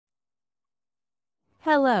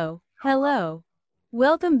Hello.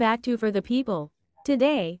 Welcome back to For the People.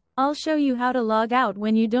 Today, I'll show you how to log out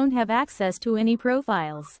when you don't have access to any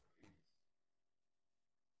profiles.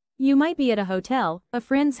 You might be at a hotel, a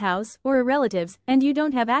friend's house, or a relative's, and you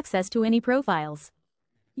don't have access to any profiles.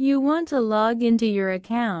 You want to log into your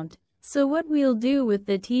account. So what we'll do with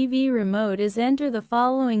the TV remote is enter the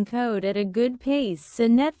following code at a good pace so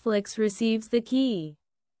Netflix receives the key.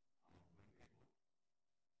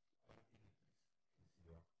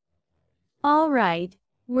 Alright,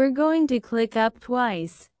 we're going to click up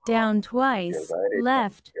twice, down twice,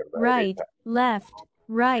 left, right,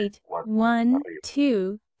 1,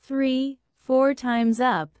 2, 3, 4 times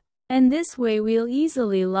up. And this way we'll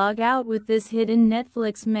easily log out with this hidden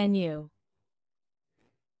Netflix menu.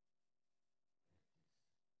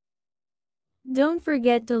 Don't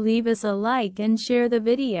forget to leave us a like and share the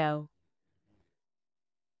video.